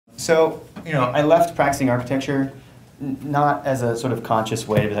So, I left practicing architecture not as a sort of conscious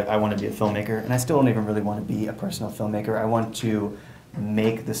way to be like, I want to be a filmmaker, and I still don't even really want to be a personal filmmaker. I want to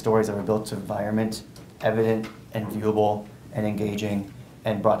make the stories of our built environment evident and viewable and engaging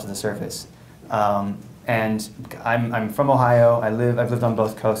and brought to the surface. And I'm from Ohio. I've lived on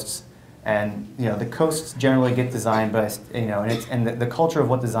both coasts, and the coasts generally get designed, but the culture of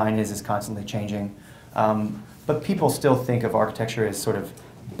what design is constantly changing. But people still think of architecture as sort of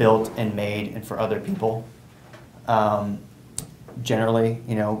built and made and for other people. Generally,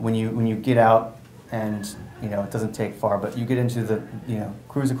 when you get out and it doesn't take far, but you get into the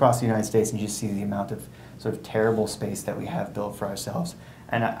cruise across the United States and you just see the amount of sort of terrible space that we have built for ourselves.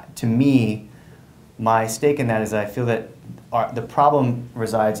 And to me, my stake in that is that I feel that the problem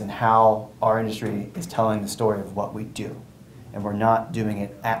resides in how our industry is telling the story of what we do, and we're not doing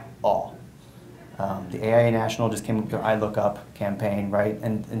it at all. The AIA National just came with their I Look Up campaign, right?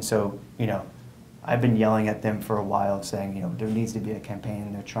 And so, I've been yelling at them for a while saying, there needs to be a campaign,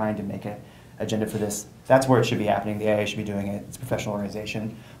 and they're trying to make an agenda for this. That's where it should be happening. The AIA should be doing it. It's a professional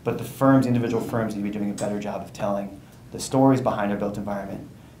organization. But the firms, individual firms, need to be doing a better job of telling the stories behind our built environment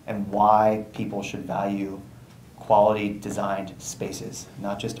and why people should value quality designed spaces,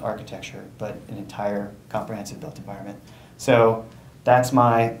 not just architecture, but an entire comprehensive built environment. So that's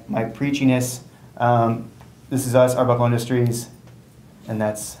my preachiness. This is us, Arbuckle Industries, and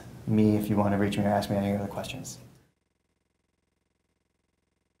that's me if you want to reach me or ask me any other questions.